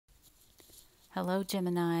Hello,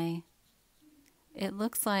 Gemini. It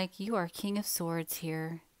looks like you are King of Swords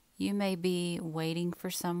here. You may be waiting for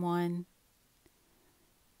someone,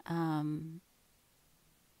 um,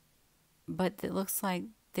 but it looks like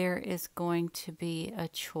there is going to be a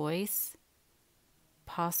choice,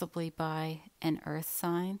 possibly by an earth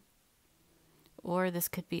sign, or this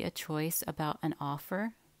could be a choice about an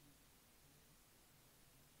offer.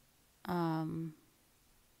 Um,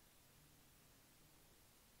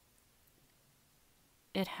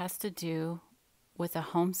 it has to do with a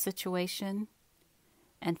home situation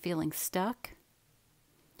and feeling stuck,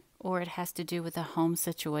 or it has to do with a home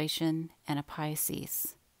situation and a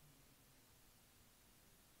Pisces.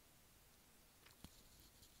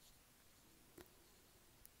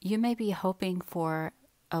 You may be hoping for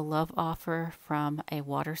a love offer from a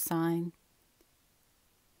water sign.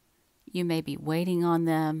 You may be waiting on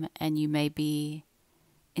them, and you may be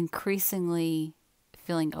increasingly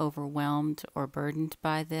feeling overwhelmed or burdened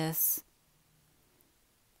by this.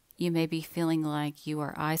 You may be feeling like you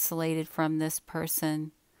are isolated from this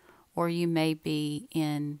person, or you may be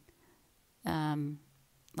in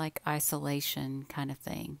like isolation kind of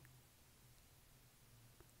thing.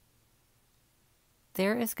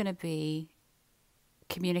 There is going to be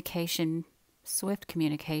communication, swift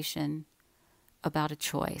communication about a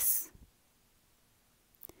choice.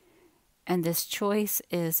 And this choice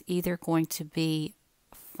is either going to be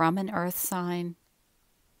from an earth sign,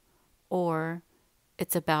 or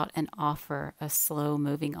it's about an offer, a slow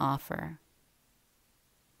moving offer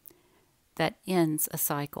that ends a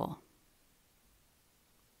cycle.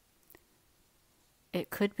 It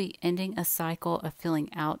could be ending a cycle of feeling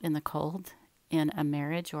out in the cold in a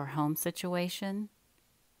marriage or home situation.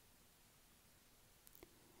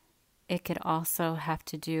 It could also have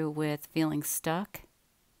to do with feeling stuck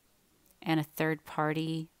and a third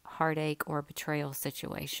party heartache or betrayal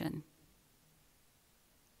situation.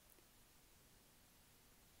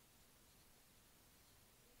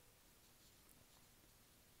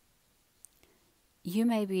 You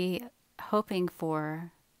may be hoping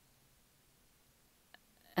for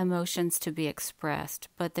emotions to be expressed,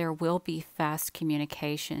 but there will be fast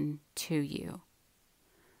communication to you.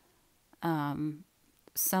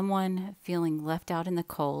 Someone feeling left out in the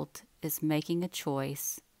cold is making a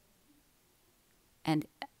choice and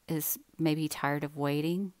is maybe tired of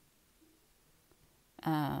waiting.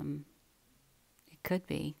 It could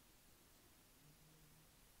be.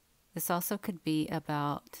 This also could be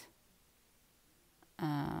about,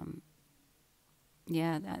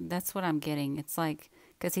 yeah, that's what I'm getting. It's like,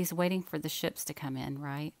 because he's waiting for the ships to come in,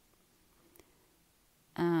 right?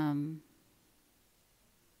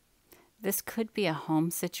 This could be a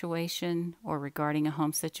home situation or regarding a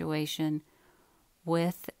home situation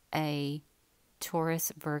with a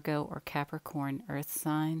Taurus, Virgo, or Capricorn earth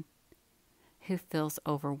sign who feels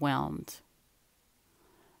overwhelmed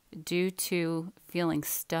due to feeling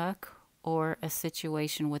stuck or a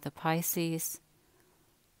situation with a Pisces,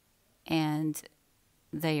 and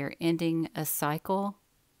they are ending a cycle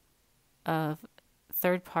of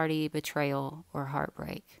third-party betrayal or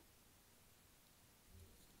heartbreak.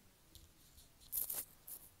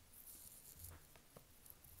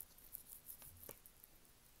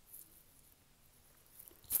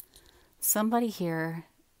 Somebody here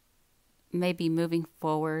may be moving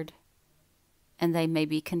forward and they may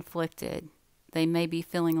be conflicted. They may be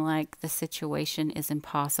feeling like the situation is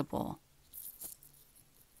impossible.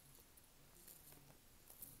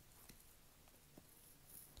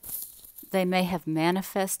 They may have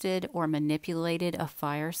manifested or manipulated a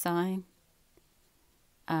fire sign.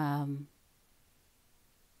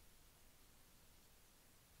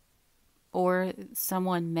 Or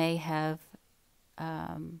someone may have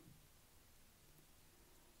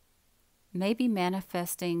maybe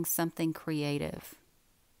manifesting something creative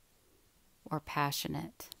or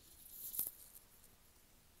passionate.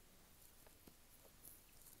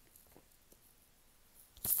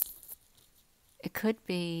 It could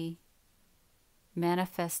be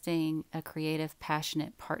manifesting a creative,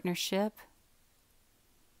 passionate partnership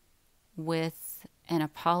with an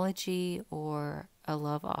apology or a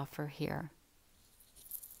love offer here.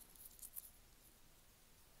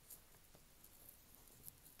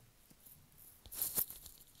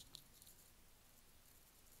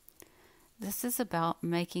 This is about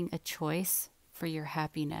making a choice for your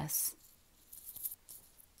happiness.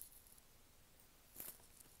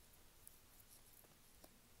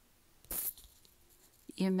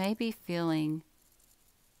 You may be feeling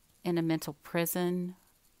in a mental prison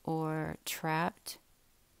or trapped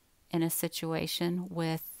in a situation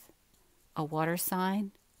with a water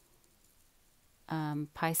sign,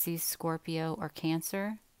 Pisces, Scorpio, or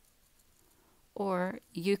Cancer, or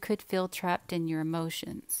you could feel trapped in your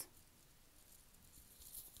emotions.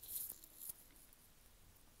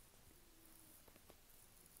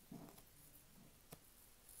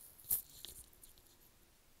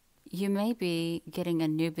 You may be getting a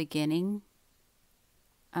new beginning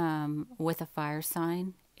with a fire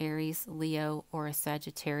sign, Aries, Leo, or a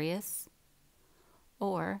Sagittarius.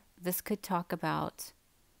 Or this could talk about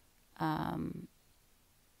a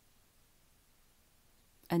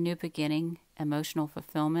new beginning, emotional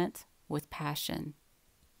fulfillment with passion.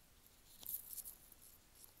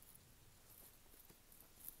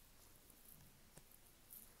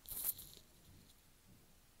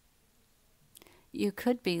 You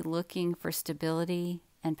could be looking for stability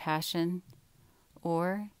and passion,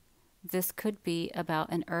 or this could be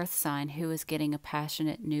about an earth sign who is getting a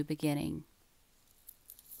passionate new beginning.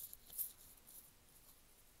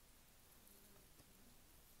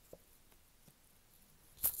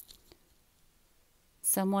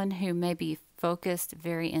 Someone who may be focused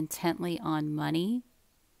very intently on money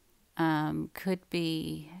could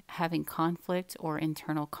be having conflict or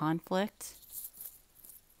internal conflict.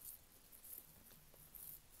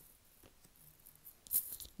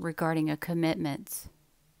 Regarding a commitment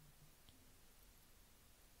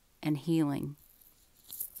and healing.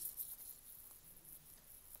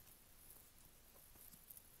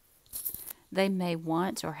 They may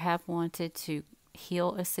want or have wanted to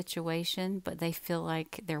heal a situation, but they feel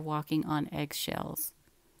like they're walking on eggshells.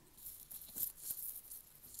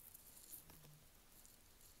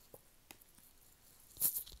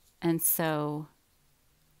 And so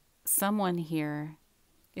someone here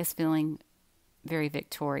is feeling very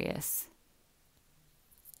victorious.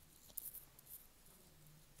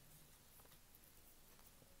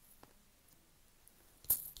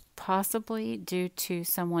 Possibly due to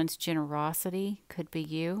someone's generosity, could be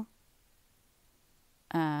you.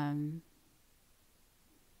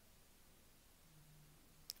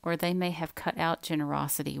 Or they may have cut out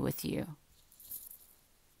generosity with you.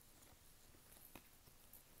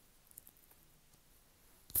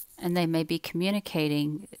 And they may be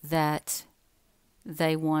communicating that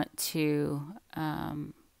they want to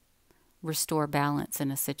restore balance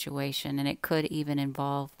in a situation, and it could even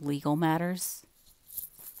involve legal matters.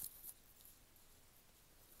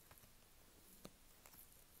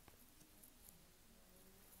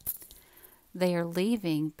 They are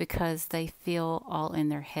leaving because they feel all in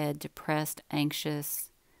their head, depressed, anxious,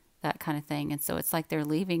 that kind of thing. And so it's like they're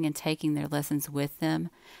leaving and taking their lessons with them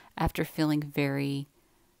after feeling very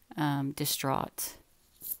distraught.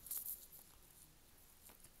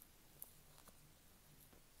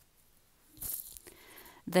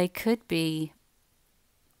 They could be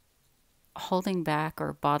holding back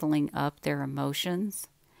or bottling up their emotions,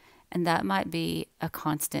 and that might be a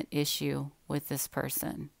constant issue with this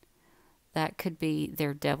person. That could be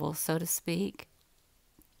their devil, so to speak,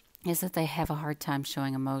 is that they have a hard time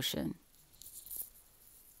showing emotion.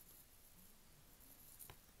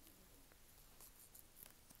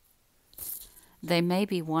 They may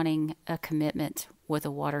be wanting a commitment with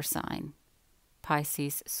a water sign,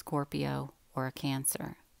 Pisces, Scorpio, or a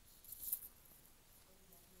Cancer.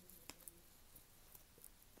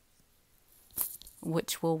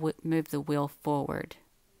 Which will move the wheel forward.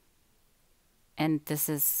 And this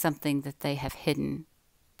is something that they have hidden,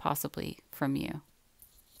 possibly from you.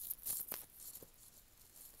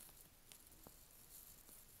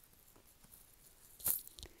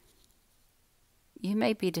 You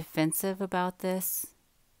may be defensive about this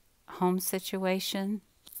home situation.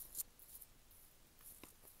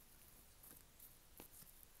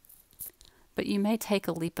 But you may take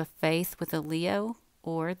a leap of faith with a Leo,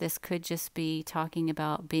 or this could just be talking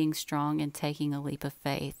about being strong and taking a leap of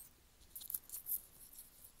faith.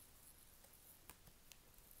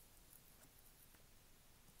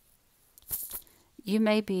 You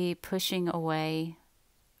may be pushing away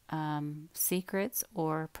secrets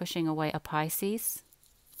or pushing away a Pisces.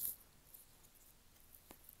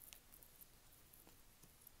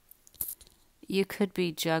 You could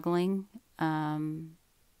be juggling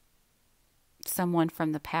someone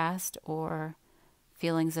from the past or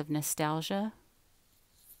feelings of nostalgia.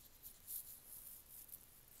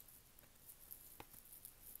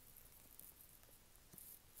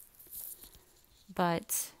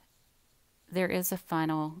 But there is a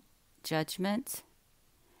final judgment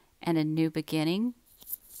and a new beginning.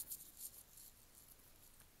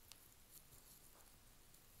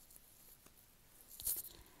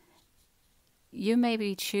 You may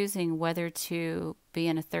be choosing whether to be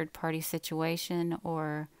in a third-party situation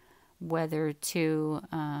or whether to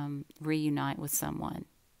reunite with someone.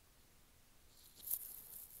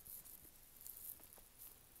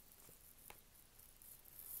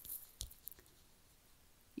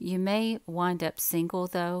 You may wind up single,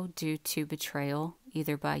 though, due to betrayal,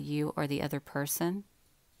 either by you or the other person.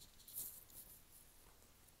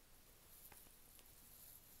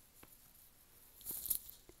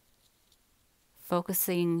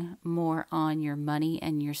 Focusing more on your money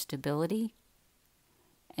and your stability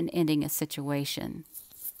and ending a situation.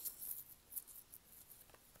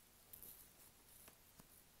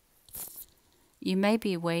 You may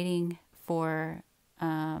be waiting for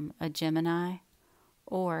a Gemini,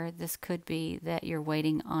 or this could be that you're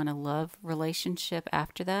waiting on a love relationship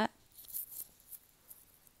after that.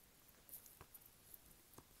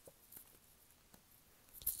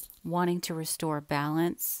 Wanting to restore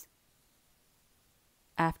balance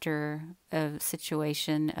after a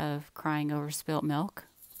situation of crying over spilt milk.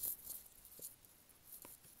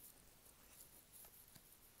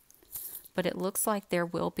 But it looks like there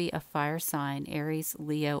will be a fire sign, Aries,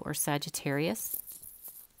 Leo, or Sagittarius,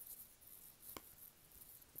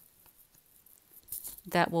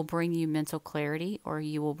 that will bring you mental clarity, or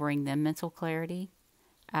you will bring them mental clarity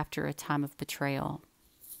after a time of betrayal.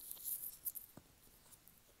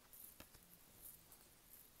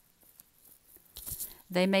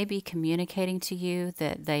 They may be communicating to you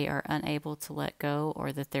that they are unable to let go,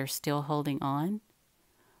 or that they're still holding on.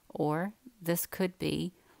 Or this could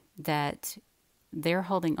be that they're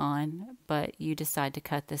holding on, but you decide to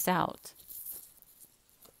cut this out.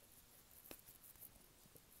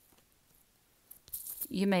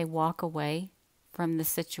 You may walk away from the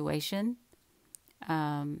situation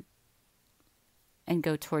and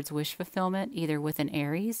go towards wish fulfillment, either with an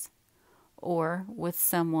Aries or with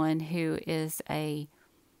someone who is a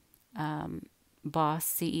boss,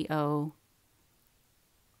 CEO,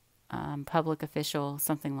 public official,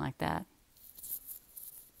 something like that.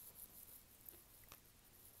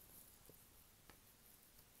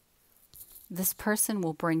 This person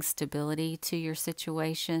will bring stability to your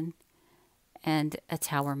situation and a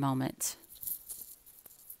tower moment.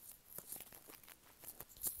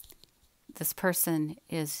 This person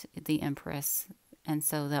is the Empress, and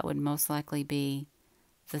so that would most likely be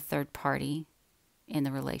the third party in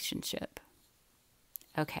the relationship.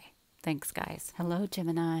 Okay, thanks guys. Hello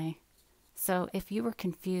Gemini. So if you were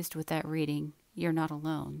confused with that reading, you're not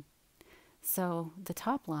alone. So the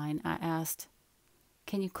top line, I asked,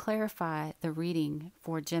 can you clarify the reading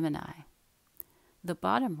for Gemini? The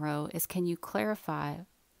bottom row is, can you clarify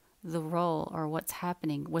the role or what's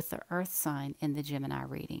happening with the earth sign in the Gemini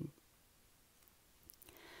reading?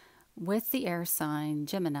 With the air sign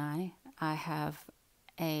Gemini, I have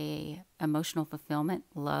a emotional fulfillment,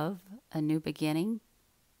 love, a new beginning,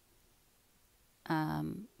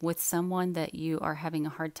 with someone that you are having a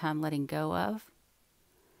hard time letting go of.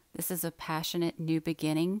 This is a passionate new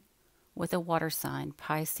beginning with a water sign,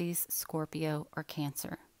 Pisces, Scorpio, or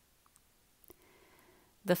Cancer.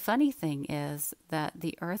 The funny thing is that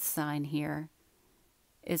the earth sign here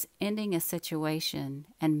is ending a situation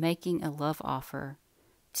and making a love offer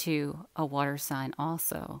to a water sign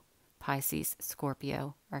also, Pisces,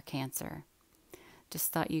 Scorpio, or Cancer.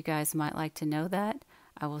 Just thought you guys might like to know that.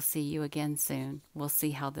 I will see you again soon. We'll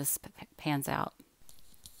see how this pans out.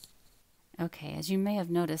 Okay, as you may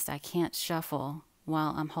have noticed, I can't shuffle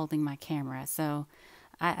while I'm holding my camera. So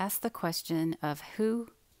I asked the question of who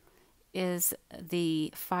is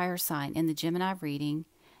the fire sign in the Gemini reading,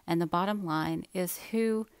 and the bottom line is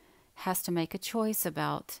who has to make a choice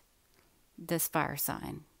about this fire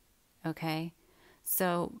sign. Okay,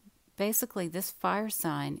 so basically this fire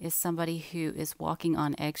sign is somebody who is walking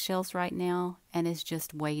on eggshells right now and is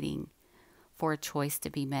just waiting for a choice to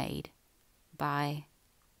be made by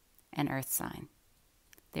an earth sign.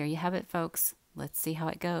 There you have it, folks. Let's see how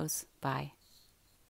it goes. Bye.